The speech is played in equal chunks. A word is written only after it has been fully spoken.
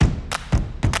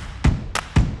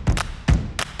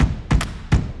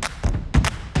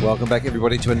Welcome back,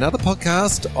 everybody, to another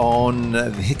podcast on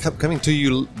coming to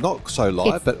you not so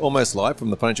live, but almost live from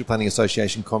the Financial Planning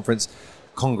Association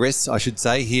Congress, I should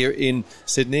say, here in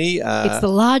Sydney. It's the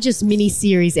largest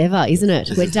mini-series ever, isn't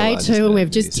it? We're day 2 and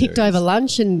we've just ticked over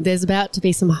lunch, and there's about to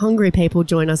be some hungry people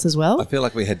join us as well. I feel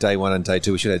like we had day 1 and day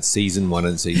 2. We should have had season 1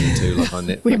 and season 2 like on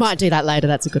Netflix. We might do that later.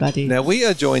 That's a good idea. Now, we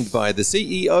are joined by the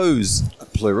CEOs,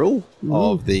 plural,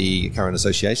 of the current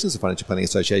associations, the Financial Planning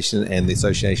Association and the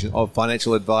Association of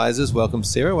Financial Advisors. Welcome,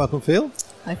 Sarah. Welcome, Phil.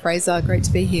 Hi, Fraser. Great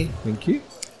to be here. Thank you.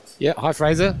 Yeah, hi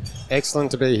Fraser.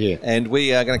 Excellent to be here. And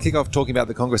we are going to kick off talking about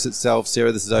the Congress itself.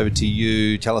 Sarah, this is over to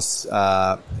you. Tell us,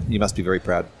 you must be very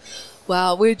proud.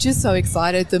 Well, we're just so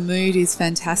excited. The mood is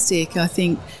fantastic. I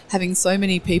think having so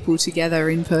many people together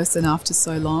in person after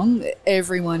so long,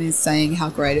 everyone is saying how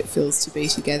great it feels to be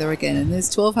together again. And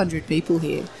there's 1,200 people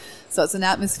here. So it's an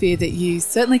atmosphere that you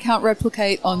certainly can't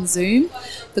replicate on Zoom.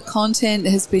 The content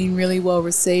has been really well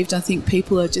received. I think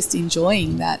people are just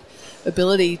enjoying that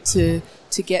ability to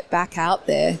get back out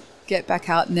there, get back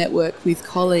out, network with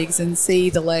colleagues and see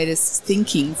the latest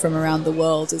thinking from around the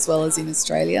world as well as in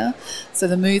Australia. So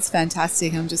the mood's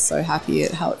fantastic. I'm just so happy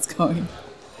at how it's going.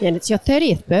 Yeah, and it's your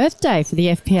 30th birthday for the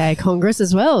FPA Congress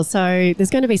as well. So there's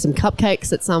going to be some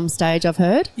cupcakes at some stage, I've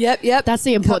heard. Yep. That's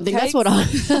the important thing. That's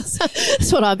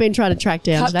what I've been trying to track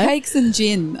down today. Cupcakes and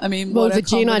gin. I mean, well, the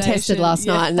gin I tested last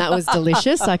night and that was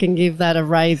delicious. I can give that a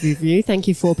rave review. Thank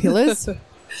you, 4 Pillars.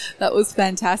 That was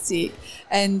fantastic.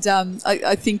 And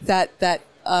I think that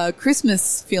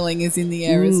Christmas feeling is in the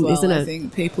air as well. Isn't it? I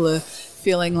think people are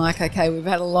feeling like, okay, we've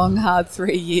had a long, hard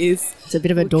 3 years. It's a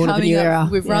bit of a dawn of a new era.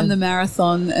 We've run the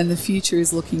marathon and the future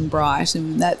is looking bright,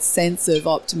 and that sense of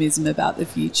optimism about the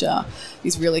future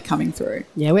is really coming through.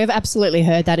 Yeah, we've absolutely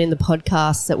heard that in the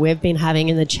podcasts that we've been having,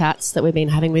 in the chats that we've been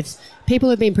having with people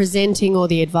who've been presenting or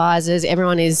the advisors.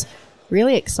 Everyone is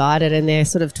really excited and they're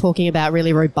sort of talking about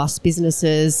really robust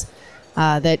businesses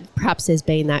that perhaps there's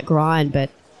been that grind,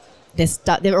 but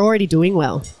they're already doing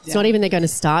well. It's not even they're going to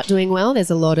start doing well. There's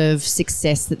a lot of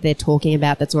success that they're talking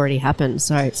about that's already happened.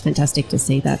 So it's fantastic to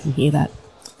see that and hear that.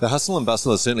 The hustle and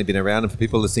bustle has certainly been around, and for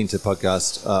people listening to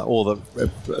podcast, all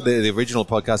the original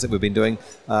podcast that we've been doing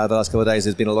the last couple of days,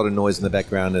 there's been a lot of noise in the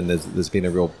background and there's been a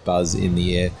real buzz in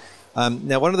the air.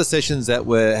 Now, one of the sessions that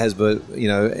has been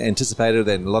anticipated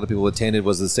and a lot of people attended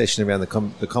was the session around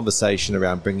the conversation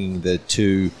around bringing the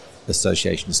two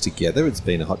associations together. It's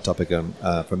been a hot topic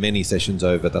for many sessions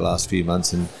over the last few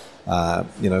months, and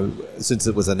since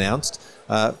it was announced.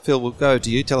 Phil, we'll go to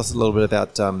you. Tell us a little bit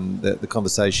about the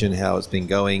conversation, how it's been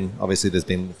going. Obviously, there's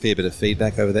been a fair bit of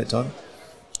feedback over that time.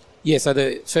 Yeah, so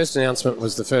the first announcement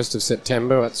was the 1st of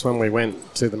September. That's when we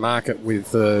went to the market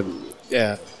with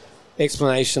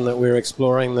explanation that we're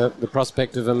exploring the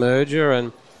prospect of a merger,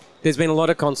 and there's been a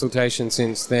lot of consultation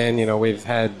since then. We've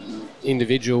had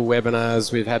individual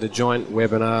webinars, we've had a joint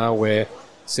webinar where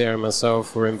Sarah and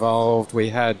myself were involved. We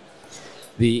had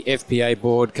the FPA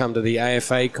board come to the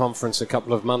AFA conference a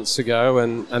couple of months ago,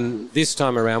 and this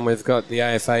time around we've got the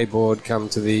AFA board come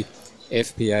to the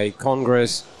FPA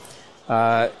Congress.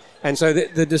 And so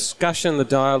the discussion, the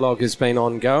dialogue has been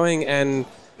ongoing, and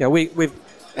we've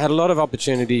had a lot of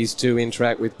opportunities to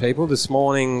interact with people. This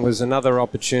morning was another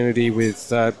opportunity with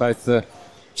both the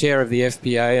chair of the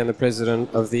FPA and the president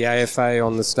of the AFA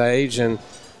on the stage and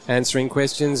answering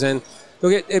questions. And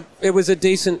look, it was a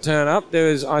decent turn up. There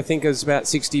was about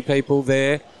 60 people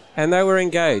there, and they were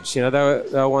engaged. They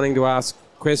were wanting to ask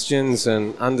questions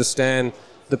and understand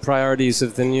the priorities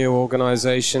of the new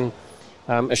organisation,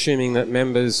 assuming that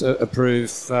members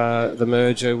approve the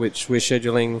merger, which we're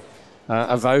scheduling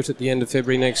a vote at the end of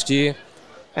February next year.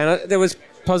 And there was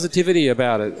positivity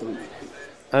about it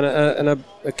and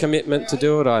a commitment to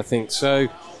do it, I think. So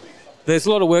there's a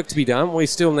lot of work to be done. We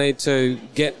still need to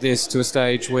get this to a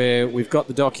stage where we've got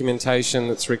the documentation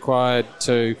that's required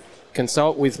to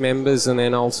consult with members and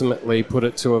then ultimately put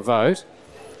it to a vote.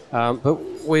 But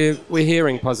we're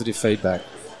hearing positive feedback.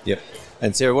 Yep.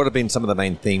 And Sarah, what have been some of the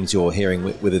main themes you're hearing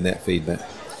within that feedback?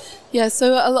 Yeah,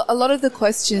 so a lot of the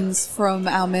questions from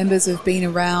our members have been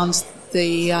around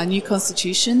the new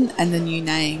constitution and the new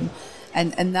name.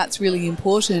 And that's really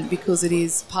important because it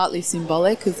is partly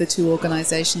symbolic of the two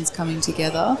organisations coming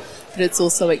together, but it's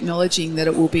also acknowledging that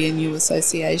it will be a new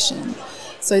association.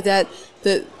 So that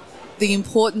the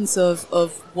importance of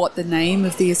what the name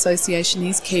of the association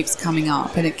is keeps coming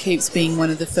up, and it keeps being one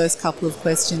of the first couple of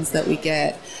questions that we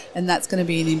get, and that's going to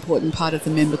be an important part of the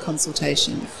member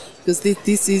consultation. Because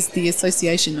this is the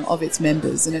association of its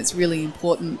members, and it's really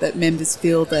important that members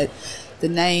feel that the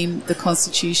name, the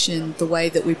constitution, the way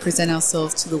that we present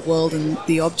ourselves to the world and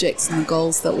the objects and the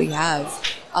goals that we have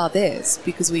are theirs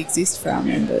because we exist for our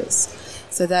members.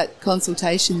 So that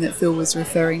consultation that Phil was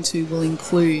referring to will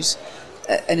include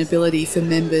an ability for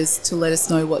members to let us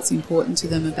know what's important to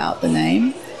them about the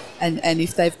name. And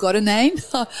if they've got a name,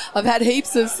 I've had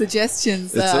heaps of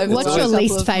suggestions. What's your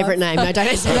least favourite name? No, don't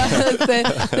answer.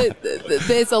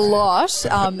 There's a lot,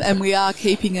 and we are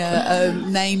keeping a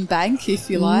name bank,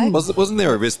 if you like. Wasn't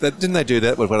there a risk that didn't they do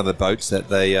that with one of the boats that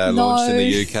they launched in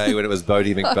the UK when it was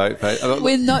Boaty McBoat?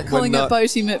 We're not calling it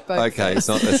Boaty McBoat. Okay, it's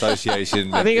not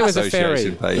association. I think it was a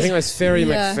ferry. I think it was Ferry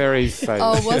McFerry face.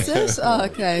 Oh, was it? Oh,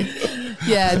 okay.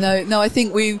 Yeah, no. I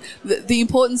think the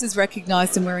importance is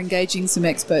recognised, and we're engaging some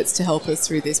experts to help us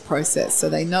through this process, so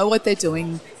they know what they're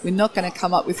doing. We're not going to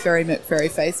come up with Ferry McFerry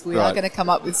face. We are going to come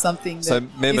up with something that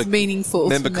is meaningful.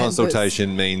 Member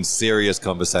consultation means serious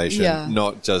conversation,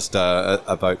 not just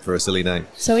a vote for a silly name.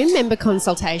 So in member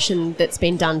consultation that's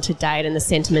been done to date and the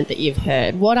sentiment that you've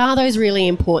heard, what are those really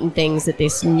important things that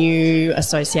this new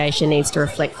association needs to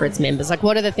reflect for its members? Like,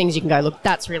 what are the things you can go, look,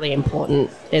 that's really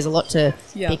important. There's a lot to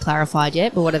be clarified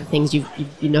yet, but what are the things you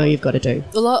know you've got to do?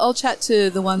 Well, I'll chat to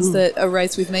the ones that are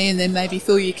raised with me, and then maybe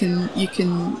Phil, you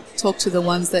can talk to the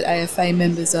ones that AFA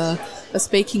members are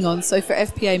speaking on. So for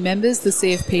FPA members, the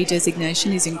CFP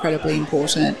designation is incredibly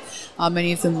important.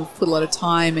 Many of them have put a lot of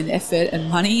time and effort and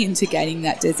money into gaining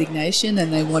that designation,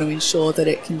 and they want to ensure that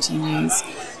it continues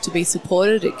to be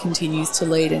supported, it continues to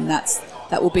lead, and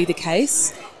that will be the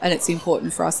case. And it's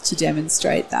important for us to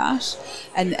demonstrate that.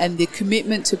 And the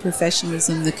commitment to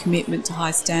professionalism, the commitment to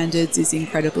high standards is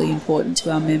incredibly important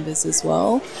to our members as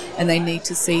well. And they need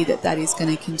to see that that is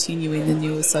going to continue in the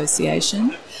new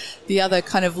association. The other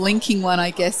kind of linking one,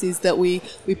 I guess, is that we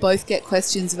both get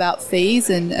questions about fees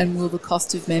and will the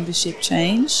cost of membership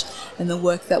change? And the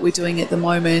work that we're doing at the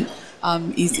moment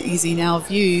is in our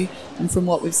view, and from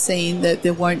what we've seen, that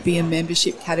there won't be a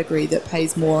membership category that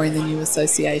pays more in the new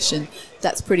association.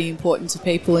 That's pretty important to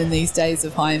people in these days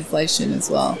of high inflation as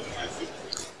well.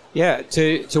 Yeah,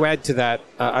 to add to that,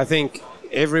 I think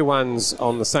everyone's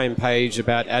on the same page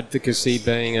about advocacy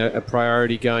being a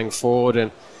priority going forward, and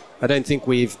I don't think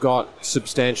we've got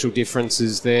substantial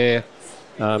differences there.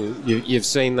 You've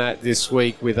seen that this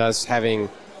week with us having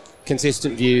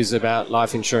consistent views about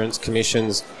life insurance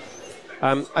commissions.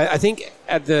 I think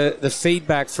the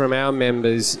feedback from our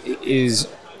members is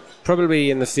probably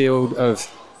in the field of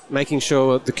making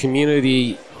sure the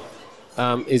community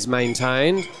is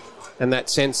maintained and that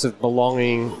sense of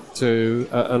belonging to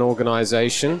an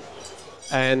organisation.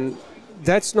 And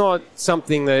that's not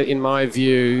something that, in my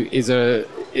view, is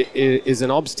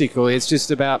an obstacle. It's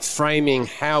just about framing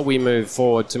how we move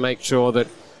forward to make sure that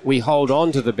we hold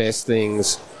on to the best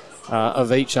things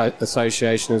of each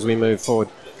association as we move forward.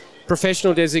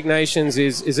 Professional designations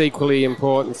is equally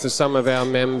important for some of our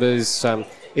members.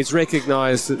 It's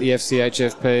recognised that the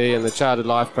FCHFP and the Chartered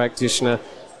Life Practitioner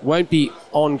won't be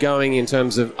ongoing in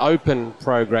terms of open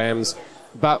programs,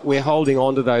 but we're holding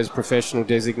on to those professional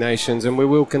designations, and we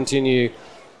will continue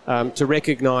to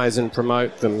recognise and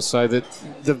promote them so that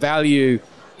the value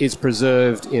is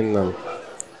preserved in them.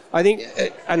 I think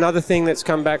another thing that's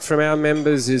come back from our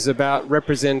members is about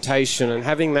representation and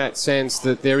having that sense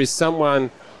that there is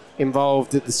someone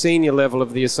involved at the senior level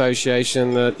of the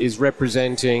association that is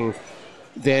representing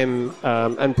them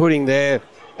and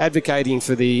advocating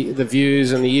for the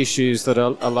views and the issues that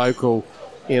are local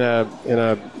in a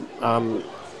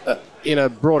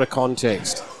broader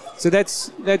context. So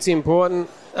that's important.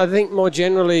 I think more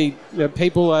generally,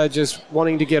 people are just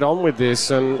wanting to get on with this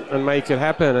and make it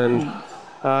happen, and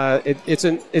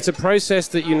it's a process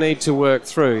that you need to work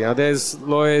through. There's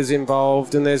lawyers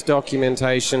involved and there's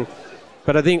documentation,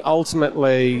 but I think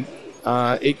ultimately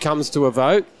it comes to a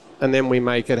vote, and then we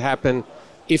make it happen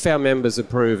if our members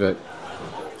approve it.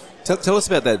 Tell us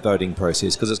about that voting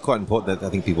process, because it's quite important that I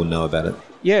think people know about it.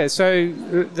 Yeah, so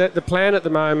the plan at the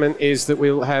moment is that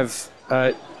we'll have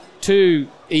 2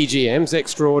 EGMs,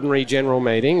 extraordinary general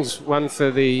meetings, one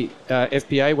for the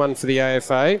FPA, one for the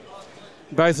AFA.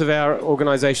 Both of our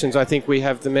organisations, I think we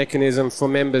have the mechanism for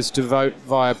members to vote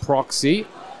via proxy.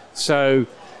 So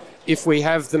if we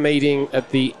have the meeting at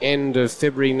the end of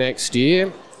February next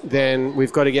year, then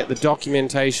we've got to get the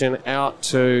documentation out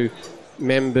to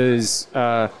members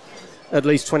at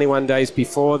least 21 days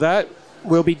before that.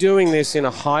 We'll be doing this in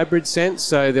a hybrid sense,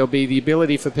 so there'll be the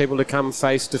ability for people to come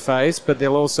face-to-face, but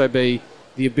there'll also be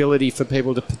the ability for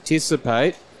people to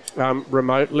participate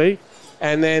remotely.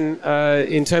 And then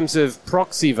in terms of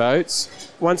proxy votes,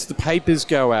 once the papers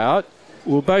go out,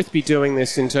 we'll both be doing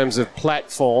this in terms of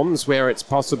platforms where it's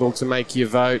possible to make your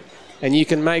vote, and you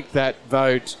can make that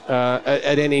vote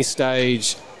at any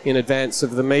stage in advance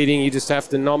of the meeting. You just have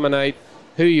to nominate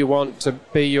who you want to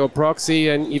be your proxy,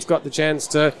 and you've got the chance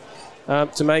to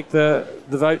make the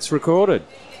votes recorded.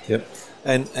 Yep.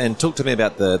 And talk to me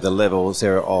about the level,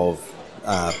 Sarah, of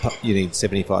you need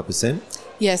 75%.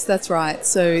 Yes, that's right.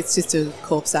 So it's just a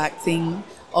Corps Act thing.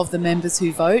 Of the members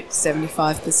who vote,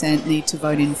 75% need to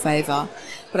vote in favour.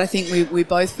 But I think we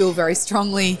both feel very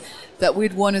strongly that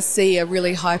we'd want to see a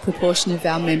really high proportion of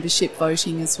our membership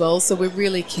voting as well. So we're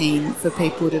really keen for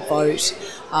people to vote.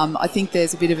 I think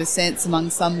there's a bit of a sense among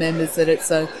some members that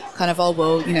it's a kind of, oh,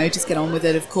 well, just get on with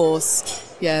it, of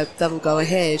course. Yeah, that'll go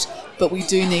ahead. But we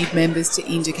do need members to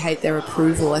indicate their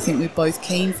approval. I think we're both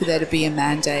keen for there to be a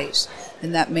mandate.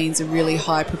 And that means a really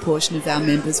high proportion of our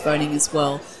members voting as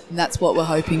well. And that's what we're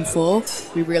hoping for.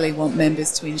 We really want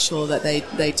members to ensure that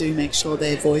they do make sure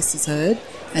their voice is heard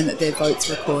and that their vote's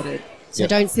recorded. So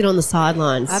don't sit on the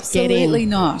sidelines. Absolutely Get in.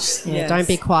 not. Yeah, Yes. Don't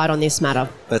be quiet on this matter.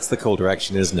 That's the call to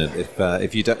action, isn't it?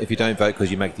 If you don't vote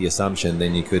because you make the assumption,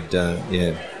 then you could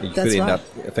end up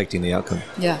affecting the outcome.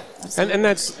 Yeah, and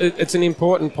it's an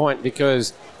important point,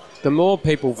 because the more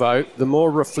people vote, the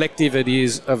more reflective it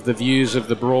is of the views of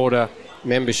the broader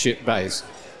membership base.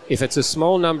 If it's a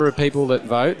small number of people that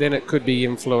vote, then it could be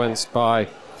influenced by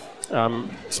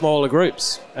smaller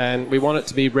groups, and we want it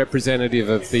to be representative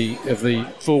of the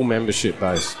full membership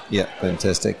base. Yeah,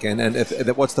 fantastic. And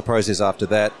what's the process after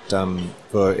that?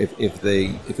 For if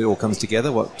it all comes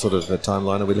together, what sort of a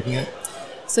timeline are we looking at?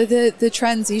 So the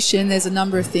transition, there's a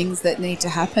number of things that need to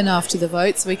happen after the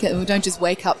vote. So we don't just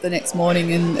wake up the next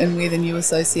morning and we're the new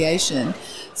association.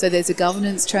 So there's a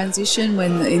governance transition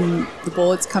when the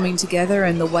board's coming together,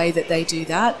 and the way that they do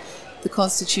that, the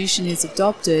constitution is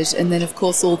adopted, and then of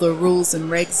course all the rules and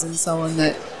regs and so on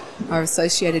that are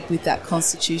associated with that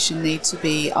constitution need to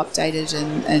be updated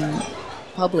and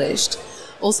published.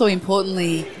 Also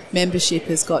importantly, membership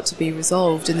has got to be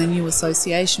resolved, and the new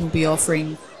association will be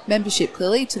offering membership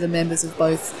clearly to the members of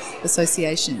both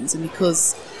associations. And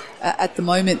because at the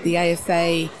moment the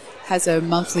AFA has a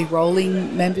monthly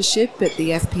rolling membership, but the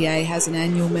FPA has an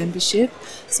annual membership.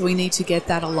 So we need to get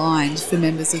that aligned for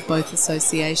members of both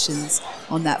associations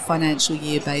on that financial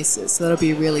year basis. So that'll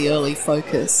be a really early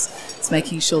focus. It's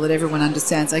making sure that everyone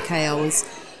understands, okay, I was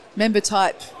member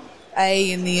type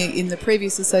A in the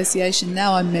previous association,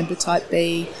 now I'm member type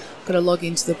B. Got to log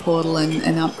into the portal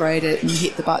and upgrade it and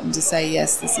hit the button to say,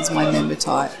 yes, this is my member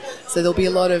type. So there'll be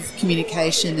a lot of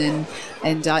communication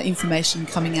and information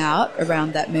coming out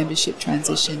around that membership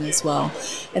transition as well.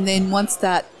 And then once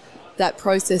that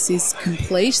process is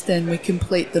complete, then we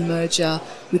complete the merger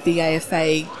with the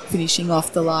AFA, finishing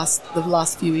off the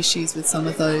last few issues with some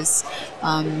of those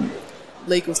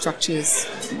legal structures,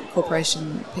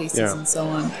 corporation pieces and so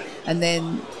on. And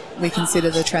then we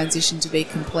consider the transition to be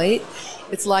complete.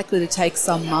 It's likely to take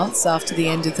some months after the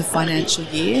end of the financial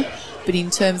year, but in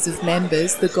terms of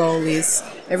members, the goal is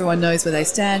everyone knows where they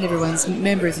stand, everyone's a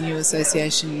member of the new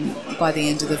association by the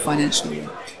end of the financial year.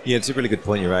 Yeah, it's a really good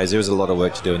point you raise. There is a lot of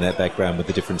work to do in that background with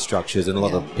the different structures, and a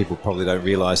lot of people probably don't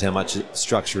realise how much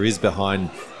structure is behind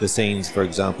the scenes. For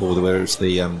example, whether it's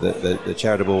the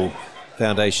charitable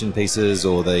foundation pieces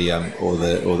or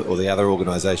the other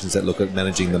organisations that look at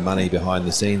managing the money behind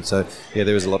the scenes. So yeah,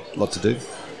 there is a lot to do.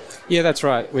 Yeah, that's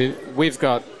right. We've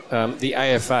got the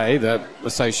AFA, the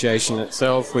association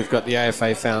itself. We've got the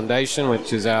AFA Foundation,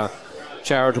 which is our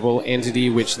charitable entity,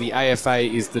 which the AFA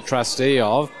is the trustee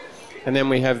of. And then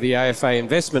we have the AFA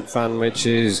Investment Fund, which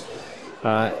is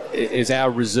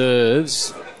our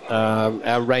reserves,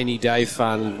 our rainy day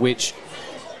fund, which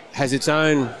has its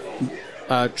own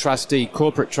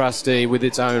corporate trustee with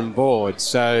its own board.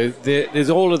 So there's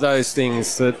all of those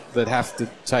things that have to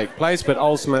take place, but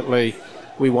ultimately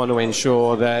we want to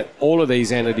ensure that all of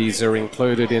these entities are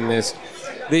included in this.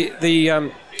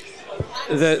 The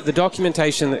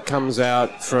documentation that comes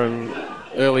out from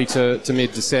early to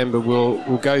mid-December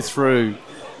will go through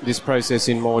this process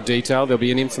in more detail. There'll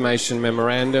be an information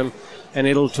memorandum, and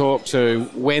it'll talk to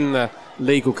when the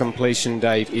legal completion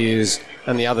date is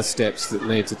and the other steps that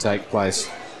need to take place.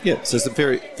 Yeah, so some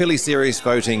fairly serious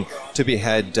voting to be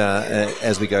had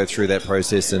as we go through that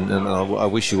process, and I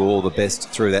wish you all the best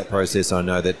through that process. I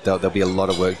know that there'll be a lot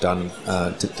of work done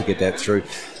to get that through.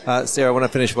 Sarah, I want to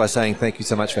finish by saying thank you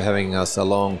so much for having us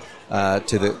along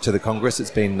to the Congress. It's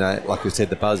been, like we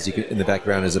said, the buzz in the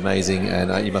background is amazing,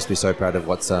 and you must be so proud of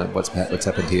what's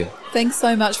happened here. Thanks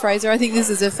so much, Fraser. I think this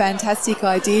is a fantastic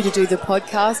idea to do the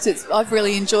podcast. I've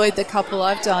really enjoyed the couple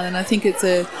I've done, and I think it's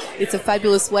a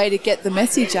fabulous way to get the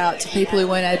message out to people who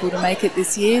weren't able to make it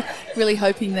this year. Really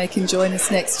hoping they can join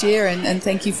us next year, and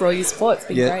thank you for all your support. It's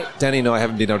been great. Danny and I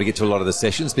haven't been able to get to a lot of the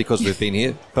sessions because we've been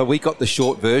here, but we got the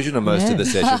short version of most of the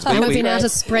sessions. sessions. And we've been able to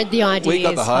spread the ideas. We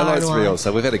got the highlights far and reel, wide.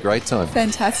 so we've had a great time.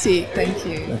 Fantastic. Thank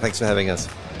you. Thanks for having us.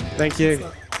 Thank you.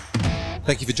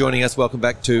 Thank you for joining us. Welcome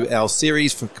back to our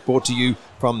series brought to you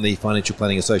from the Financial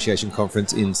Planning Association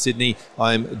Conference in Sydney.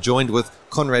 I'm joined with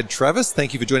Conrad Travis.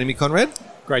 Thank you for joining me, Conrad.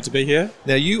 Great to be here.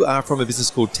 Now, you are from a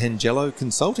business called Tangelo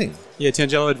Consulting. Yeah,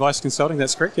 Tangelo Advice Consulting,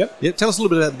 that's correct, yep. Yep. Tell us a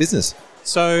little bit about the business.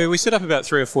 So we set up about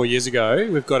 3 or 4 years ago.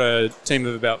 We've got a team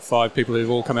of about 5 people who've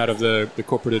all come out of the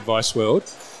corporate advice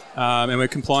world, and we're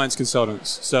compliance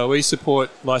consultants. So we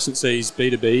support licensees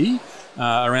B2B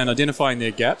around identifying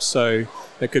their gaps. So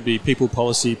that could be people,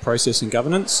 policy, process and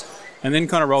governance, and then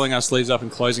kind of rolling our sleeves up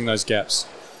and closing those gaps.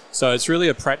 So it's really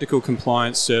a practical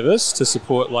compliance service to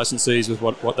support licensees with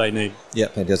what they need. Yeah,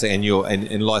 fantastic. And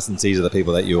and licensees are the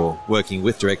people that you're working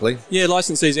with directly? Yeah,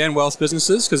 licensees and wealth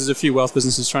businesses, because there's a few wealth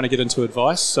businesses trying to get into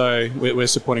advice, so we're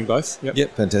supporting both.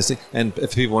 Yep, fantastic. And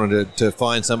if people wanted to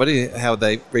find somebody, how would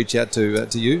they reach out to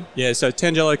you? Yeah, so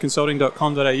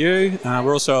tangeloconsulting.com.au.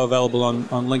 We're also available on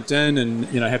LinkedIn, and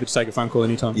happy to take a phone call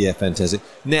anytime. Yeah, fantastic.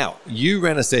 Now, you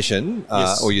ran a session,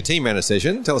 Yes. or your team ran a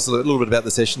session. Tell us a little bit about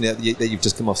the session that you've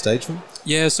just come off stage from.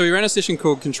 Yeah, so we ran a session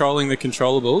called Controlling the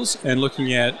Controllables and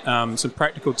looking at some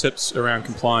practical tips around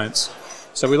compliance.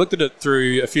 So we looked at it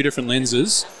through a few different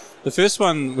lenses. The first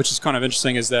one, which is kind of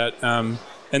interesting, is that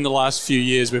in the last few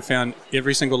years we've found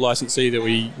every single licensee that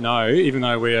we know, even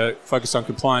though we're focused on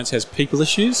compliance, has people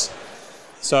issues.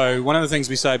 So one of the things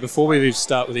we say before we even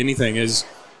start with anything is,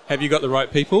 have you got the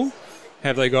right people?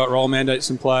 Have they got role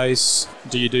mandates in place?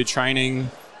 Do you do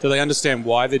training? Do they understand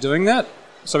why they're doing that?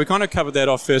 So we kind of covered that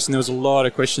off first, and there was a lot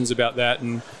of questions about that,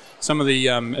 and some of the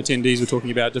attendees were talking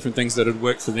about different things that had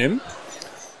worked for them.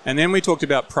 And then we talked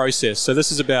about process. So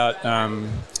this is about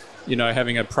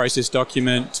having a process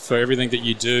document for everything that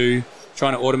you do,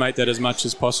 trying to automate that as much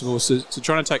as possible, so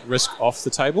trying to take risk off the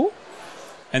table.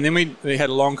 And then we had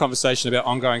a long conversation about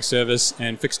ongoing service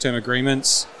and fixed term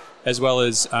agreements, as well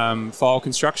as file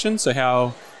construction, so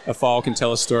how a file can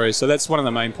tell a story. So that's one of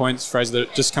the main points, Fraser,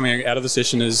 that just coming out of the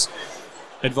session is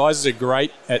advisors are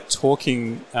great at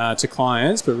talking to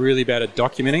clients, but really bad at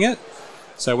documenting it.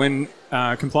 So when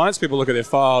compliance people look at their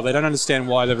file, they don't understand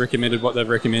why they've recommended what they've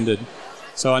recommended.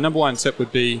 So our number one tip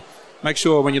would be, make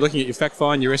sure when you're looking at your fact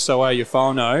find, your SOA, your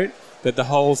file note, that the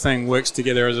whole thing works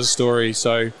together as a story.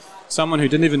 So someone who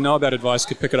didn't even know about advice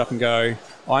could pick it up and go,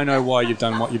 I know why you've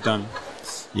done what you've done.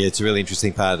 Yeah, it's a really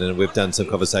interesting part, and we've done some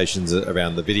conversations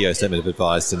around the video statement of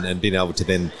advice and being able to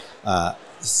then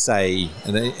say,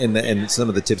 and some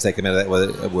of the tips that came out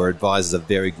of that were advisors are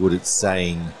very good at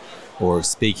saying or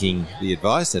speaking the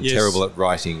advice and Yes. terrible at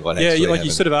writing what actually Yeah, like happened.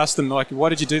 you sort of ask them, like, why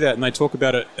did you do that? And they talk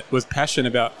about it with passion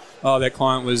about, that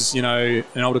client was, an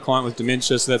older client with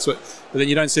dementia, so that's what, but then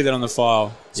you don't see that on the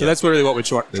file. So that's really what we're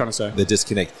trying to say. The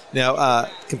disconnect. Now,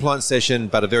 compliance session,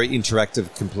 but a very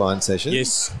interactive compliance session.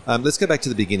 Yes. Let's go back to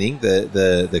the beginning,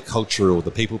 the culture or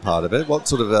the people part of it. What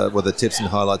sort of were the tips and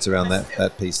highlights around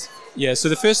that piece? Yeah, so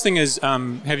the first thing is,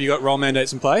 have you got role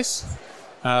mandates in place?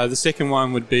 The second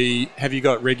one would be, have you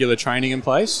got regular training in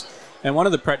place? And one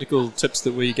of the practical tips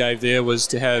that we gave there was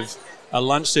to have a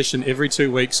lunch session every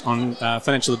 2 weeks on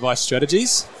financial advice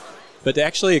strategies, but to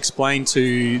actually explain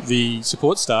to the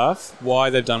support staff why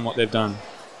they've done what they've done.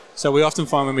 So we often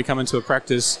find when we come into a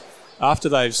practice, after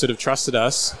they've sort of trusted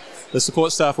us, the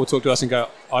support staff will talk to us and go,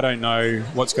 I don't know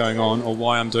what's going on or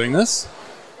why I'm doing this.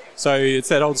 So it's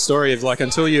that old story of, like,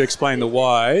 until you explain the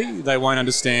why, they won't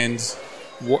understand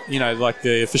what, like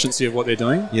the efficiency of what they're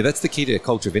doing. Yeah, that's the key to a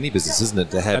culture of any business, isn't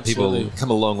it? To have Absolutely. people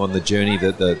come along on the journey,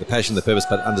 the passion, the purpose,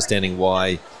 but understanding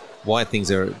why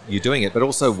things are you're doing it, but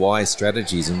also why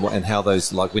strategies and how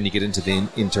those, like when you get into the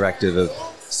interactive of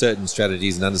certain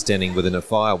strategies and understanding within a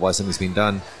file why something's been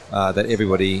done, that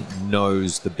everybody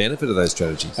knows the benefit of those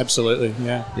strategies. Absolutely,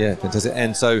 yeah. Yeah, fantastic.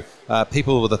 And so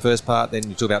people were the first part, then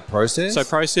you talk about process.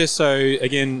 So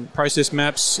again, process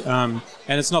maps, and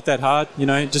it's not that hard,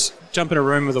 just jump in a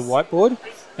room with a whiteboard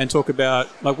and talk about,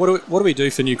 like, what do we do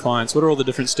for new clients? What are all the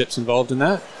different steps involved in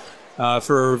that?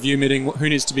 For a review meeting, who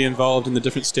needs to be involved in the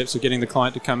different steps of getting the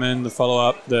client to come in, the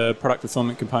follow-up, the product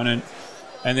fulfillment component,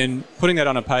 and then putting that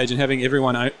on a page and having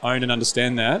everyone own and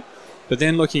understand that. But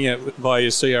then looking at, via your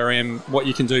CRM, what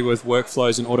you can do with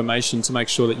workflows and automation to make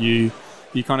sure that you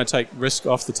kind of take risk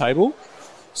off the table.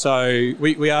 So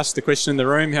we asked the question in the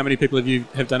room, how many people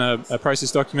have done a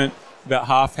process document? About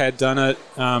half had done it,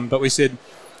 but we said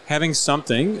having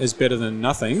something is better than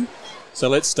nothing. So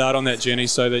let's start on that journey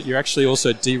so that you're actually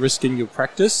also de-risking your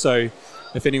practice. So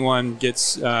if anyone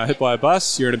gets hit by a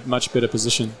bus, you're in a much better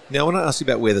position. Now, I want to ask you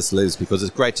about where this lives, because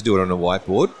it's great to do it on a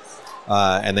whiteboard,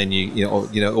 and then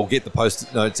or get the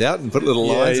post-it notes out and put little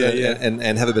lines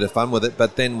and have a bit of fun with it.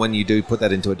 But then when you do put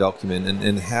that into a document,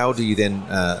 and how do you then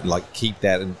keep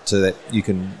that so that you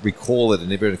can recall it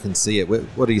and everyone can see it?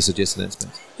 What do you suggest in that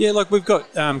space? Yeah, we've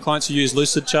got clients who use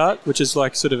Lucid Chart, which is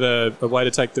sort of a way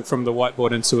to take from the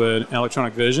whiteboard into an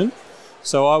electronic version.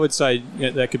 So I would say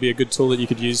that could be a good tool that you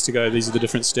could use to go, these are the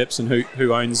different steps and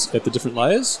who owns at the different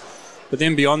layers. But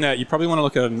then beyond that, you probably want to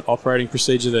look at an operating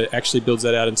procedure that actually builds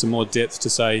that out into more depth to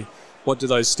say, what do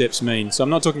those steps mean? So I'm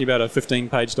not talking about a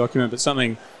 15-page document, but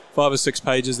something 5 or 6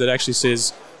 pages that actually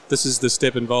says, this is the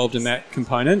step involved in that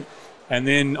component. And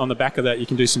then on the back of that, you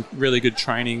can do some really good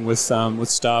training with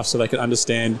staff so they can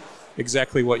understand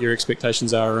exactly what your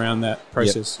expectations are around that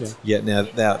process. Yep. Yeah.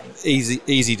 Now,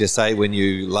 easy to say when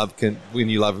you love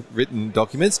written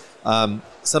documents.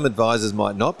 Some advisors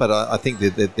might not, but I think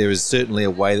that there is certainly a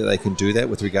way that they can do that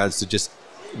with regards to just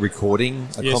recording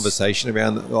a conversation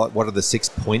around what are the 6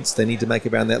 points they need to make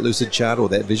around that Lucid Chart or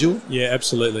that visual. Yeah,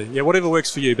 absolutely. Yeah, whatever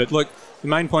works for you. But look, the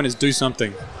main point is do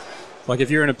something. If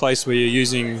you're in a place where you're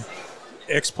using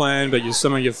Xplan, but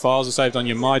some of your files are saved on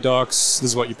your My Docs.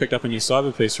 This is what you picked up in your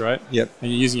cyber piece, right? Yep.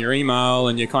 And you're using your email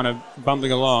and you're kind of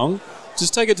bumbling along.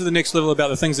 Just take it to the next level about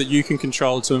the things that you can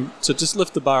control to just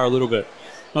lift the bar a little bit.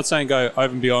 Not saying go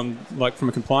over and beyond, from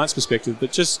a compliance perspective,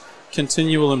 but just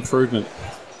continual improvement.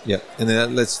 Yeah, and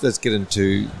then let's get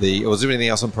into was there anything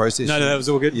else on process? No, that was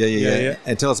all good. Yeah.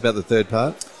 And tell us about the third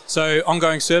part. So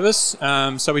ongoing service.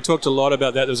 So we talked a lot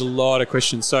about that. There was a lot of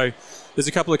questions. So there's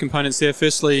a couple of components there.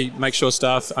 Firstly, make sure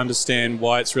staff understand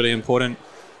why it's really important.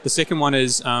 The second one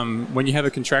is when you have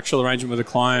a contractual arrangement with a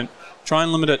client, try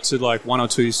and limit it to 1 or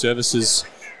 2 services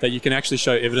that you can actually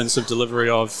show evidence of delivery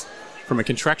of from a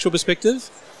contractual perspective.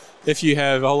 If you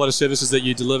have a whole lot of services that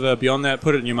you deliver beyond that,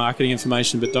 put it in your marketing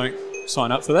information, but don't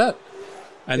sign up for that.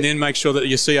 And then make sure that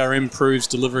your CRM proves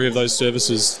delivery of those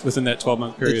services within that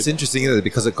 12-month period. It's interesting, isn't it?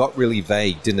 Because it got really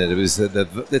vague, didn't it? It was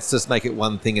let's just make it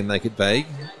one thing and make it vague.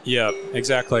 Yeah,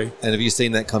 exactly. And have you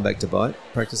seen that come back to bite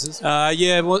practices?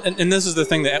 Yeah, well, and this is the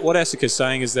thing that what ASIC is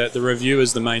saying is that the review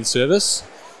is the main service.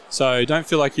 So don't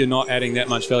feel like you're not adding that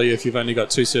much value if you've only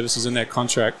got 2 services in that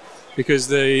contract, because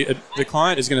the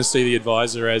client is going to see the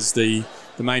advisor as the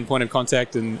main point of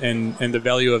contact and the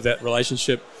value of that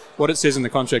relationship. What it says in the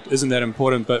contract isn't that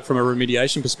important, but from a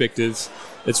remediation perspective,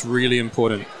 it's really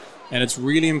important. And it's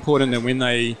really important that when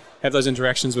they have those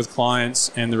interactions with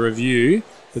clients and the review,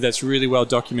 that's really well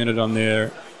documented on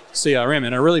their CRM.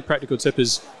 And a really practical tip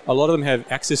is a lot of them have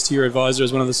access to your advisor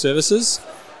as one of the services.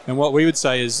 And what we would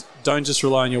say is don't just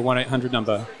rely on your 1-800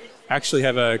 number. Actually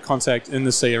have a contact in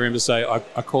the CRM to say,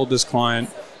 I called this client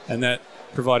and that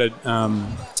provided,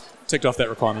 ticked off that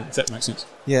requirement, if that makes sense.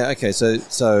 Yeah, okay. So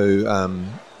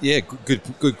yeah,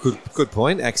 good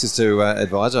point. Access to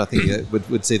advisor, I think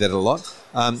would see that a lot.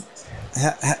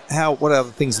 What are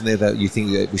the things in there that you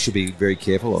think that we should be very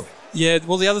careful of? Yeah,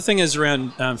 well, the other thing is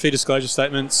around fee disclosure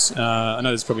statements. I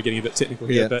know this is probably getting a bit technical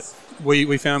here, but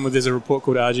we found there's a report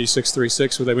called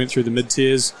RG636 where they went through the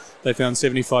mid-tiers. They found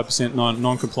 75%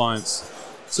 non-compliance.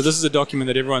 So this is a document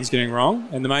that everyone's getting wrong,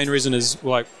 and the main reason is,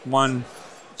 one,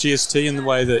 GST and the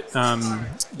way that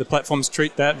the platforms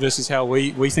treat that versus how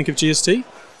we think of GST.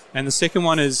 And the second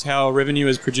one is how revenue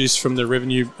is produced from the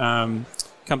revenue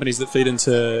companies that feed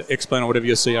into Xplan or whatever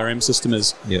your CRM system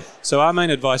is. Yep. So our main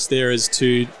advice there is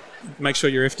to make sure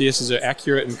your FDSs are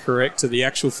accurate and correct to the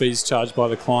actual fees charged by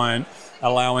the client,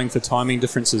 allowing for timing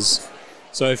differences.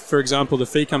 So if, for example, the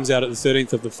fee comes out at the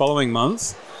 13th of the following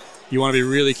month, you want to be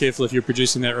really careful if you're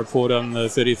producing that report on the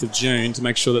 30th of June to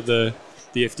make sure that the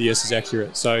FDS is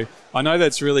accurate. So I know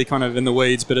that's really kind of in the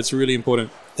weeds, but it's really important.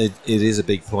 It is a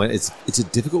big point. It's a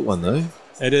difficult one, though.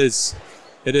 It is.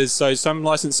 So some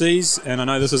licensees, and I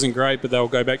know this isn't great, but they'll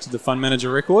go back to the fund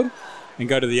manager record and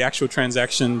go to the actual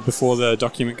transaction before the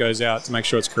document goes out to make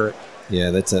sure it's correct. Yeah,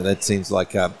 that seems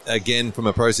like, again, from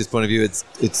a process point of view,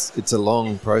 it's a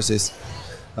long process.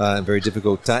 Very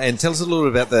difficult. And tell us a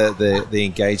little bit about the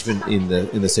engagement in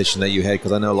the session that you had,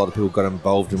 because I know a lot of people got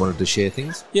involved and wanted to share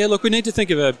things. Yeah, look, we need to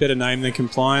think of a better name than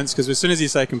compliance, because as soon as you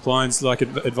say compliance,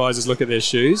 advisors look at their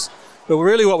shoes. But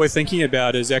really what we're thinking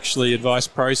about is actually advice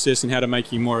process and how to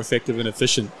make you more effective and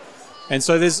efficient. And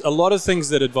so there's a lot of things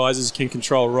that advisors can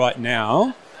control right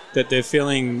now that they're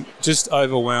feeling just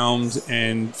overwhelmed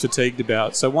and fatigued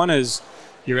about. So one is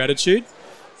your attitude.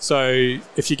 So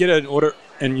if you get an audit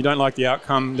and you don't like the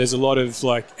outcome, there's a lot of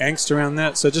angst around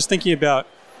that. So just thinking about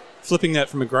flipping that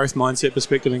from a growth mindset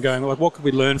perspective and going, what could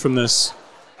we learn from this?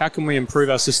 How can we improve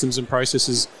our systems and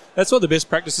processes? That's what the best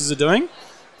practices are doing.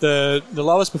 The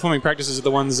lowest performing practices are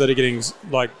the ones that are getting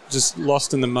just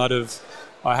lost in the mud of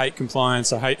I hate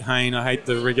compliance, I hate Hain, I hate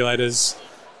the regulators.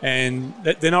 And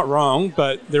they're not wrong,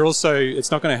 but they're also,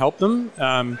 it's not going to help them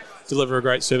deliver a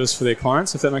great service for their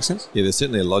clients, if that makes sense. Yeah, there's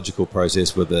certainly a logical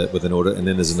process with an audit, and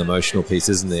then there's an emotional piece,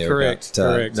 isn't there? Correct.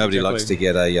 Nobody Exactly. likes to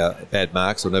get bad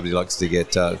marks, or nobody likes to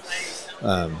get, told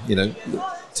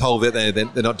that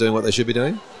they're not doing what they should be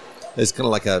doing. There's kind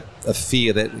of like a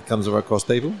fear that comes across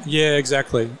people. Yeah,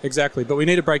 exactly. But we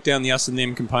need to break down the us and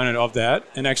them component of that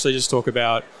and actually just talk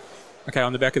about, okay,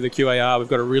 on the back of the QAR, we've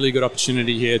got a really good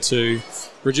opportunity here to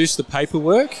reduce the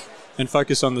paperwork and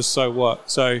focus on the so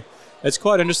what. So it's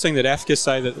quite interesting that AFCA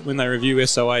say that when they review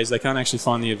SOAs, they can't actually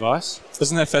find the advice.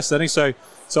 Isn't that fascinating? So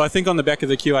I think on the back of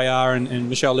the QAR and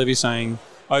Michelle Levy saying,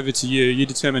 over to you, you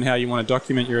determine how you want to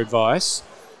document your advice.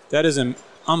 That is an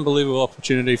unbelievable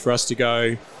opportunity for us to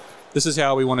go, this is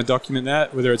how we want to document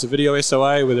that, whether it's a video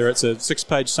SOA, whether it's a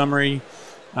 6-page summary,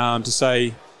 to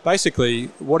say, basically,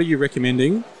 what are you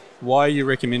recommending? Why are you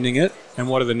recommending it? And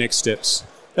what are the next steps?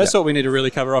 That's what we need to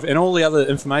really cover off. And all the other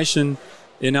information,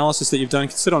 analysis that you've done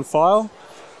can sit on file.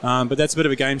 But that's a bit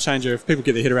of a game changer if people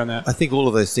get their head around that. I think all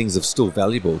of those things are still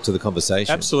valuable to the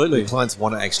conversation. Absolutely. The clients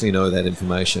want to actually know that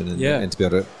information and to be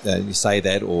able to say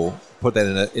that or put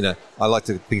that in a. I like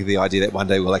to think of the idea that one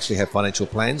day we'll actually have financial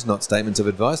plans, not statements of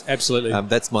advice. Absolutely.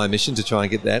 That's my mission, to try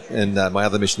and get that. And my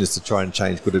other mission is to try and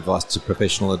change good advice to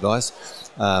professional advice.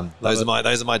 Those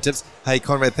are my tips. Hey,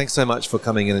 Conrad, thanks so much for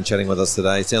coming in and chatting with us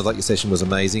today. It sounds like your session was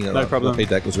amazing. No problem. The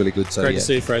feedback was really good. So Great to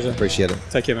see you, Fraser. Appreciate it.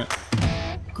 Take care, mate.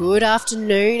 Good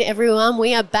afternoon, everyone.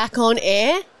 We are back on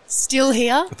air, still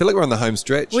here. I feel like we're on the home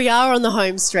stretch. We are on the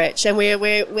home stretch, and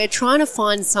we're trying to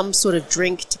find some sort of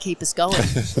drink to keep us going.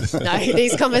 No,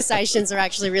 these conversations are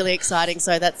actually really exciting,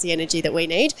 so that's the energy that we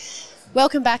need.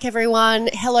 Welcome back, everyone.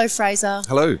 Hello, Fraser.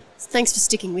 Hello. Thanks for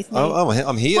sticking with me. Oh,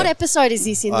 I'm here. What episode is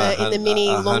this in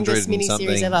the longest mini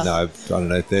series ever? No, I don't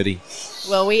know, 30.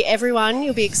 Well, everyone,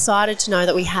 you'll be excited to know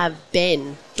that we have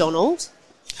Ben Donald.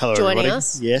 Hello, joining everybody.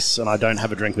 us. Yes, and I don't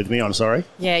have a drink with me, I'm sorry.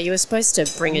 Yeah, you were supposed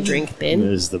to bring a drink, Ben. It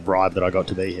was the bribe that I got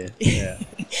to be here. Yeah.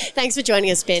 Thanks for joining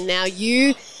us, Ben. Now,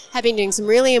 you have been doing some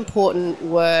really important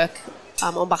work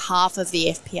on behalf of the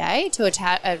FPA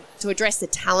to address the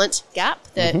talent gap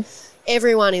that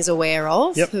everyone is aware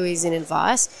of who is in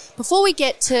advice. Before we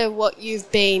get to what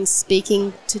you've been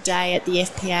speaking today at the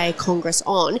FPA Congress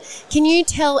on, can you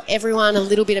tell everyone a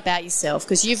little bit about yourself?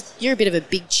 Because you're a bit of a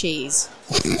big cheese.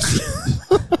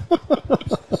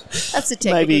 That's a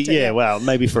technical term.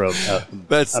 maybe for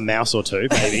a mouse or two,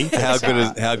 maybe. How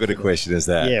good a question is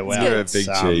that? Yeah, well, you're a big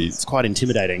cheese. It's quite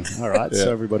intimidating. All right,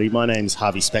 so everybody, my name's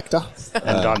Harvey Spector, and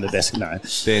I'm the best. No,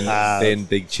 Ben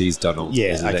Big Cheese Donald.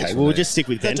 Yeah, okay. Well, we'll just stick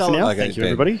with Ben for now. Thank you,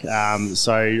 everybody.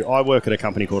 So I work at a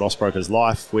company called Austbrokers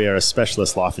Life. We're a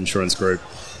specialist life insurance group.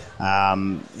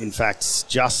 In fact,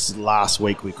 just last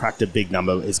week we cracked a big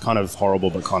number. It's kind of horrible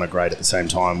but kind of great at the same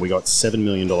time. We got $7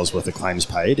 million worth of claims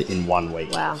paid in 1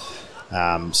 week. Wow.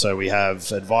 So we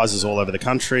have advisors all over the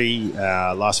country.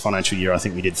 Last financial year, I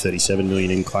think we did 37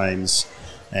 million in claims.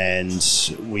 And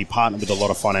we partner with a lot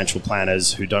of financial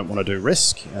planners who don't want to do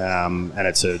risk. And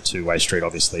it's a two-way street,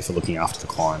 obviously, for looking after the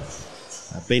client.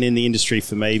 I've been in the industry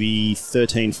for maybe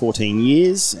 13, 14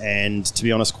 years, and to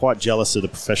be honest, quite jealous of the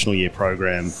professional year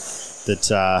program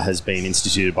that has been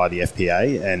instituted by the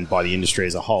FPA and by the industry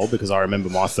as a whole, because I remember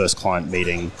my first client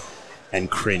meeting and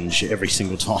cringe every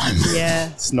single time.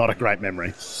 Yeah. It's not a great memory.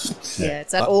 Yeah,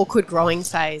 it's that awkward growing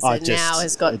phase, and now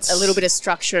has got a little bit of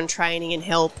structure and training and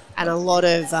help and a lot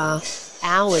of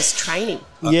hours training.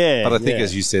 Yeah. But I think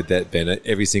as you said that, Ben,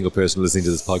 every single person listening to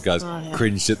this podcast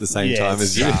cringed at the same time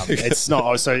as you. It's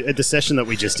not. So at the session that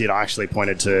we just did, I actually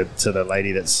pointed to the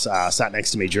lady that's sat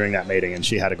next to me during that meeting, and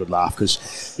she had a good laugh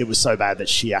because it was so bad that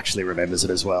she actually remembers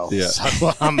it as well. Yeah. So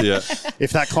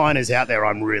if that client is out there,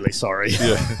 I'm really sorry.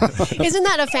 Yeah. Isn't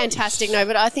that a fantastic note?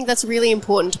 But I think that's really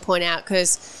important to point out,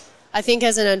 because I think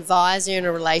as an advisor in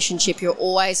a relationship, you're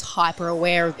always hyper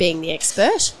aware of being the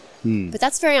expert. But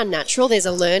that's very unnatural. There's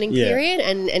a learning period,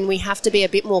 and we have to be a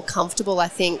bit more comfortable, I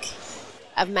think,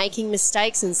 of making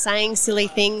mistakes and saying silly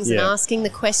things and asking the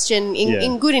question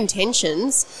in good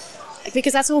intentions,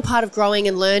 because that's all part of growing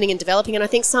and learning and developing. And I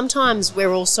think sometimes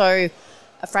we're also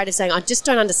afraid of saying, I just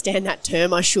don't understand that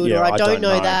term, I should, or I don't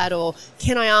know that, or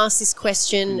can I ask this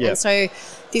question? And so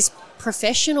this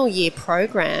professional year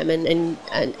program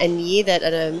and year that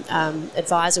an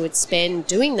advisor would spend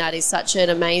doing that is such an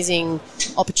amazing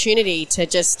opportunity to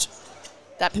just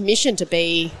that permission to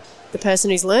be the person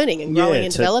who's learning and growing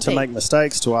and developing. To make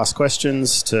mistakes, to ask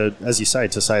questions, to, as you say,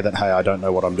 to say that, hey, I don't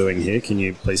know what I'm doing here. Can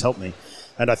you please help me?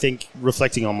 And I think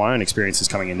reflecting on my own experiences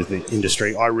coming into the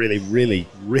industry, I really, really,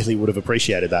 really would have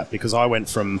appreciated that, because I went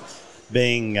from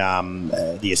being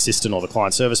the assistant or the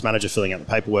client service manager, filling out the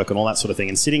paperwork and all that sort of thing,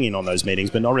 and sitting in on those meetings,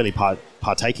 but not really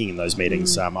partaking in those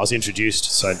meetings. I was introduced,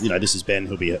 so, this is Ben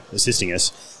who'll be assisting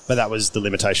us, but that was the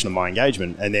limitation of my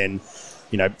engagement. And then,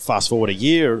 fast forward a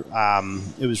year,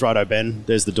 it was righto, Ben,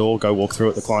 there's the door, go walk through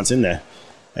it, the client's in there.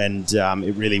 And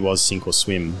it really was sink or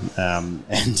swim.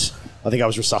 And I think I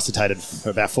was resuscitated for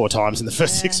about 4 times in the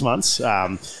first 6 months,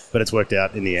 but it's worked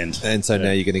out in the end. And so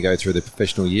now you're going to go through the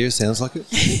professional year, sounds like it?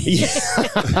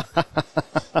 Yeah.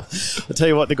 I'll tell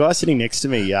you what, the guy sitting next to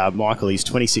me, Michael, he's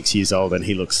 26 years old and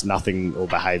he looks nothing or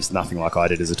behaves nothing like I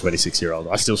did as a 26-year-old.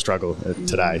 I still struggle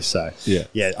today. So,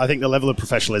 yeah, I think the level of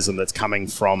professionalism that's coming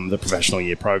from the professional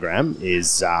year program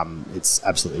is it's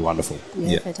absolutely wonderful.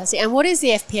 Yeah, fantastic. And what is the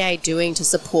FPA doing to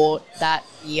support that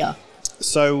year?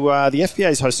 So the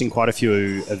FPA is hosting quite a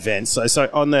few events. So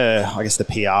on the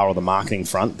PR or the marketing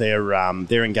front,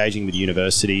 they're engaging with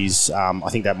universities. I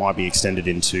think that might be extended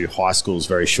into high schools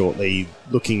very shortly,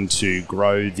 looking to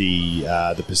grow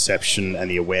the perception and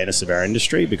the awareness of our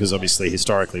industry, because obviously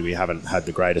historically we haven't had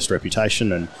the greatest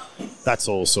reputation, and that's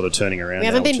all sort of turning around. We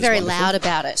haven't now, been very loud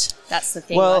about it. That's the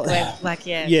thing. Well,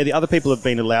 the other people have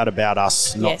been loud about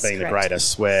us not being the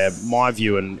greatest, where my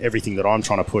view and everything that I'm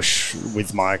trying to push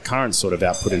with my current sort of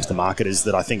output into the market is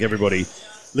that I think everybody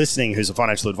listening who's a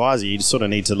financial advisor, you just sort of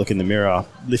need to look in the mirror,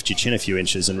 lift your chin a few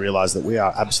inches and realise that we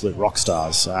are absolute rock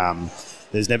stars.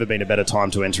 There's never been a better time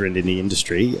to enter into the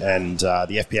industry, and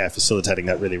the FPA are facilitating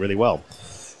that really, really well.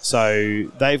 So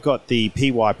they've got the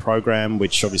PY program,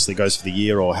 which obviously goes for the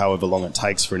year or however long it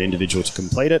takes for an individual to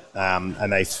complete it,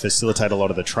 and they facilitate a lot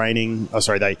of the training.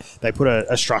 They put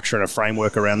a structure and a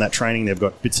framework around that training. They've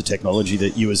got bits of technology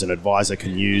that you as an advisor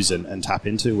can use and tap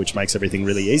into, which makes everything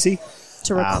really easy.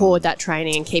 To record that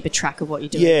training and keep a track of what you're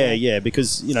doing. Yeah,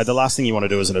 because the last thing you want to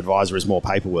do as an advisor is more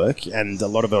paperwork, and a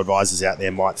lot of advisors out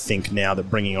there might think now that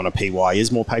bringing on a PY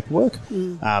is more paperwork.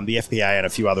 The FPA and a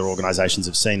few other organisations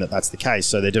have seen that that's the case,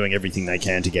 so they're doing everything they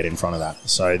can to get in front of that.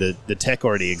 So the tech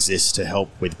already exists to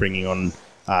help with bringing on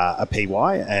a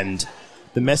PY, and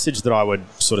the message that I would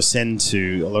sort of send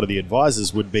to a lot of the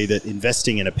advisors would be that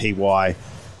investing in a PY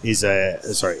is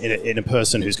in a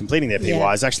person who's completing their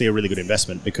PY is actually a really good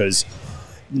investment, because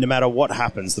no matter what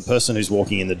happens, the person who's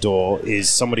walking in the door is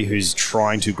somebody who's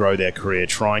trying to grow their career,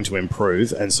 trying to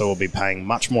improve, and so will be paying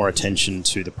much more attention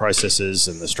to the processes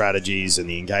and the strategies and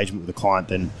the engagement with the client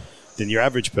than your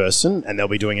average person, and they'll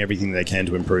be doing everything they can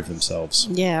to improve themselves.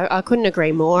 Yeah, I couldn't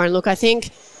agree more. And look, I think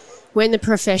when the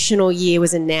professional year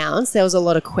was announced, there was a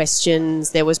lot of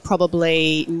questions. There was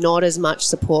probably not as much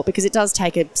support, because it does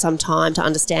take some time to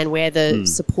understand where the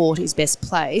support is best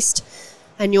placed.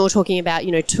 And you're talking about,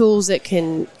 tools that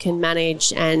can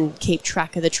manage and keep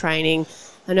track of the training.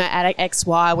 I know at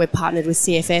XY we're partnered with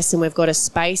CFS, and we've got a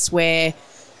space where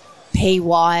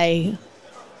PY,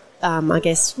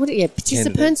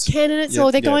 participants, candidates,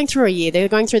 or they're going through a year. They're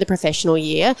going through the professional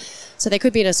year. So there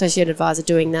could be an associate advisor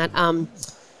doing that.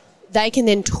 They can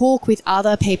then talk with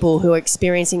other people who are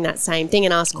experiencing that same thing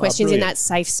and ask questions in that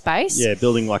safe space. Yeah,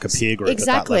 building like a peer group.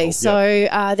 Exactly. At that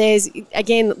level. So there's,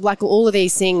 again, like all of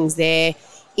these things, they're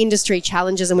industry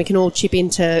challenges, and we can all chip in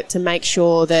to make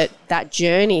sure that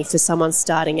journey for someone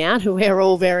starting out, who we're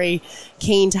all very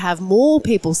keen to have more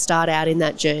people start out in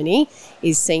that journey,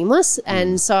 is seamless.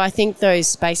 And so I think those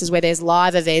spaces where there's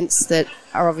live events that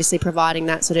are obviously providing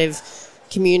that sort of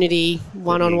community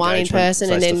one-on-one in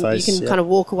person, and then you can kind of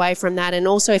walk away from that. And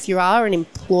also, if you are an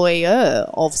employer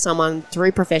of someone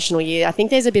through professional year, I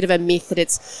think there's a bit of a myth that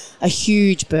it's a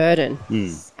huge burden,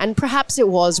 and perhaps it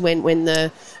was when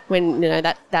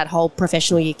that whole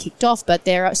professional year kicked off. But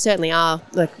there certainly are,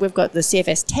 like, we've got the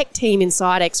CFS tech team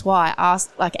inside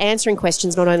XY answering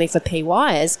questions not only for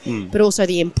PYs but also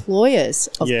the employers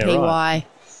of PY. Right.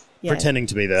 Yeah. Pretending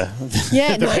to be the it's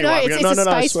a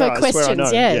space for questions.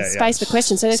 Space for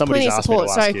questions. So there's Somebody's plenty of support.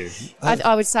 So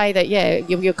I would say that,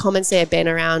 your comments there, Ben,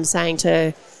 around saying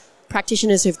to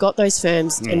practitioners who've got those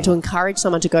firms and to encourage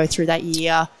someone to go through that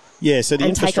year. Yeah, so the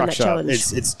infrastructure,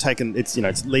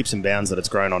 it's leaps and bounds that it's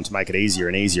grown on to make it easier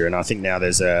and easier. And I think now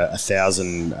there's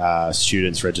 1,000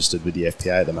 students registered with the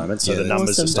FPA at the moment. So the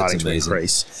numbers are starting to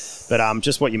increase. But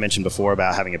just what you mentioned before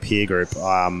about having a peer group,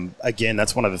 again,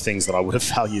 that's one of the things that I would have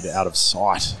valued out of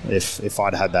sight if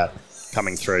I'd had that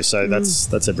coming through. So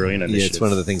that's a brilliant initiative. Yeah, it's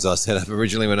one of the things I set up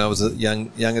originally when I was a young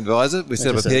advisor. We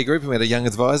set up a peer group and we had a young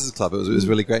advisors club. It was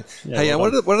really great. Yeah,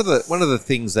 one of the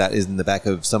things that is in the back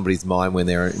of somebody's mind when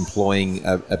they're employing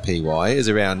a PY is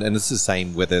around, and it's the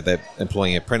same whether they're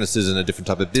employing apprentices in a different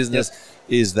type of business,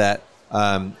 is that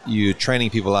you're training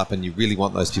people up and you really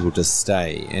want those people to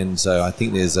stay. And so I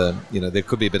think there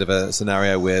could be a bit of a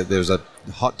scenario where there's a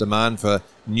hot demand for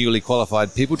newly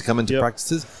qualified people to come into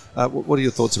practices. What are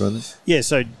your thoughts around this? Yeah,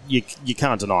 so you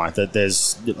can't deny that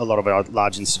there's a lot of our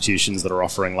large institutions that are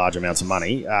offering large amounts of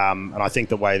money. And I think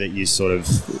the way that you sort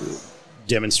of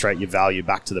demonstrate your value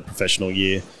back to the professional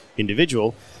year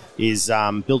individual is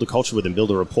build a culture with them,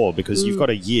 build a rapport, because you've got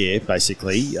a year,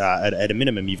 basically, at a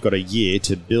minimum, you've got a year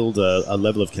to build a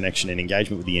level of connection and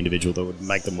engagement with the individual that would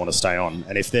make them want to stay on.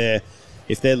 And if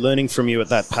they're learning from you at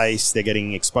that pace, they're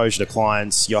getting exposure to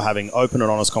clients, you're having open and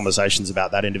honest conversations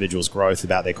about that individual's growth,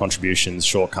 about their contributions,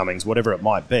 shortcomings, whatever it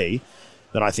might be,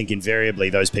 then I think invariably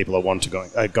those people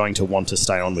are going to want to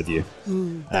stay on with you.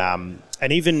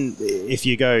 And even if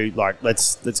you go, like,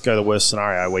 let's go the worst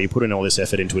scenario where you put in all this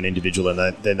effort into an individual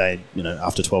and then they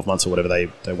after 12 months or whatever,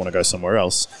 they want to go somewhere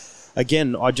else.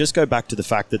 Again, I just go back to the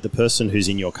fact that the person who's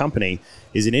in your company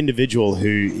is an individual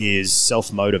who is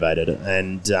self-motivated,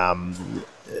 and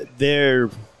they're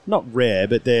not rare,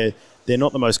 but they're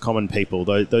not the most common people.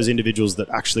 Those individuals that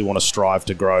actually want to strive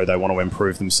to grow, they want to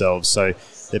improve themselves. So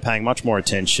they're paying much more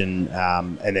attention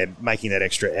and they're making that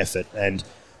extra effort. And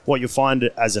what you'll find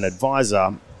as an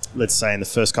advisor, let's say in the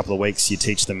first couple of weeks, you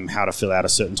teach them how to fill out a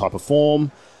certain type of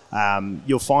form.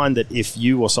 You'll find that if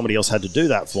you or somebody else had to do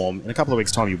that form, in a couple of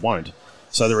weeks' time, you won't.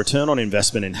 So the return on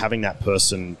investment in having that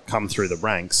person come through the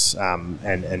ranks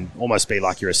and almost be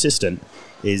like your assistant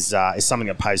is something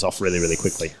that pays off really, really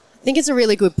quickly. I think it's a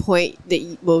really good point that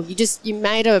you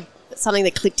made something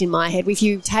that clicked in my head. If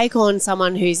you take on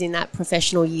someone who's in that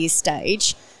professional year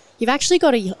stage, you've actually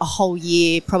got a whole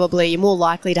year, probably. You're more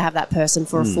likely to have that person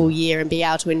for a full year and be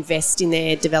able to invest in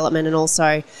their development and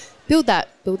also build that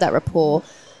rapport.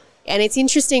 And it's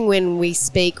interesting when we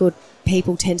speak, or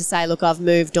people tend to say, look, I've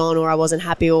moved on, or I wasn't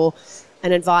happy, or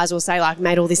an advisor will say, like,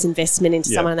 made all this investment into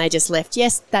someone and they just left.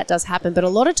 Yes, that does happen. But a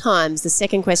lot of times the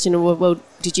second question, well,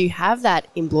 did you have that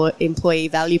employee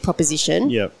value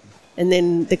proposition? Yep. And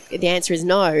then the answer is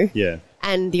no. Yeah.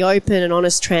 And the open and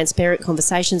honest, transparent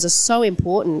conversations are so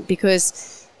important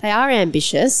because they are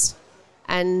ambitious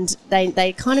and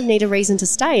they kind of need a reason to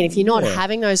stay. And if you're not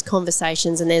having those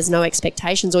conversations and there's no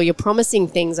expectations, or you're promising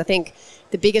things, I think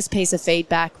the biggest piece of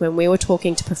feedback when we were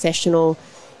talking to professional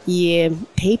year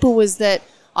people was that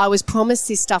I was promised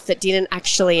this stuff that didn't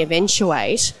actually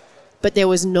eventuate, but there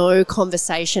was no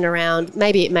conversation around.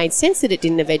 Maybe it made sense that it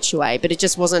didn't eventuate, but it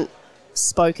just wasn't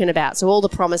spoken about. So all the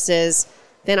promises,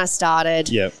 then I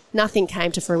started, nothing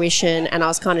came to fruition, and I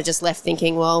was kind of just left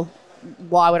thinking, well,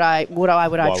 why would I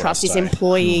trust this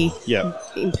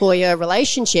employer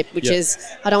relationship, which is,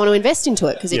 I don't want to invest into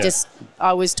it because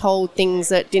I was told things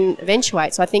that didn't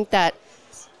eventuate. So I think that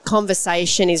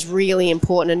conversation is really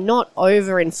important, and not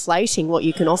overinflating what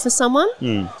you can offer someone.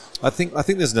 I think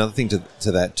there's another thing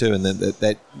to that too, and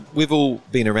that we've all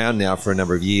been around now for a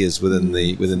number of years within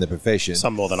the profession.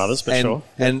 Some more than others, but sure.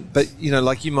 But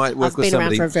like you might work with somebody.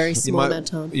 I've been around for a very small amount of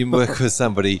time. You work with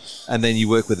somebody, and then you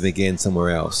work with them again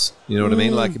somewhere else. You know what I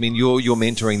mean? Like, I mean, you're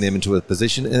mentoring them into a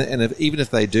position, and even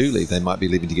if they do leave, they might be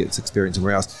leaving to get experience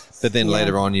somewhere else. But then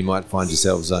later on, you might find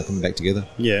yourselves coming back together.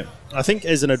 Yeah, I think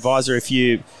as an advisor, if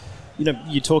you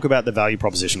talk about the value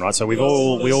proposition, right? So we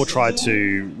all try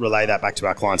to relay that back to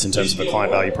our clients in terms of a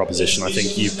client value proposition. I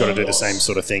think you've got to do the same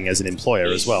sort of thing as an employer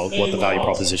as well, what the value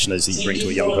proposition is that you bring to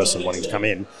a young person wanting to come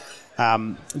in.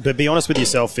 But be honest with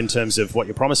yourself in terms of what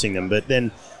you're promising them. But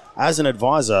then as an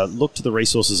advisor, look to the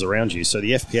resources around you. So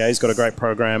the FPA's got a great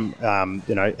program.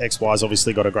 XY's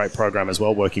obviously got a great program as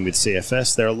well, working with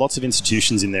CFS. There are lots of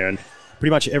institutions in there, and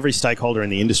pretty much every stakeholder in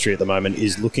the industry at the moment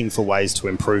is looking for ways to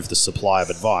improve the supply of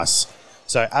advice.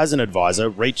 So as an advisor,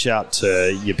 reach out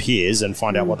to your peers and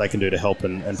find out what they can do to help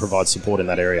and provide support in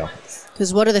that area.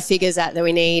 Because what are the figures that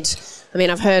we need? I mean,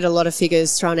 I've heard a lot of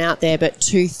figures thrown out there, but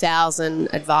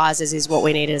 2,000 advisors is what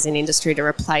we need as an industry to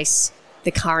replace the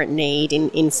current need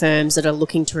in firms that are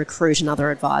looking to recruit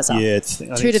another advisor. Yeah,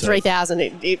 2,000 to 3,000.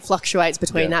 It fluctuates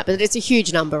between that, but it's a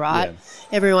huge number, right? Yeah.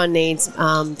 Everyone needs.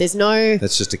 There's no.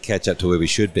 That's just to catch up to where we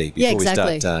should be before we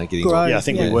start getting. Yeah, I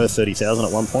think we were 30,000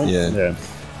 at one point.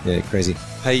 Yeah, crazy.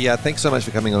 Hey, thanks so much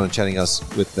for coming on and chatting us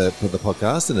with the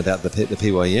podcast and about the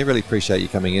PYE. Really appreciate you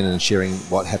coming in and sharing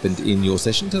what happened in your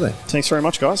session today. Thanks very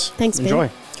much, guys. Thanks, Enjoy.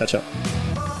 Ben. Catch up.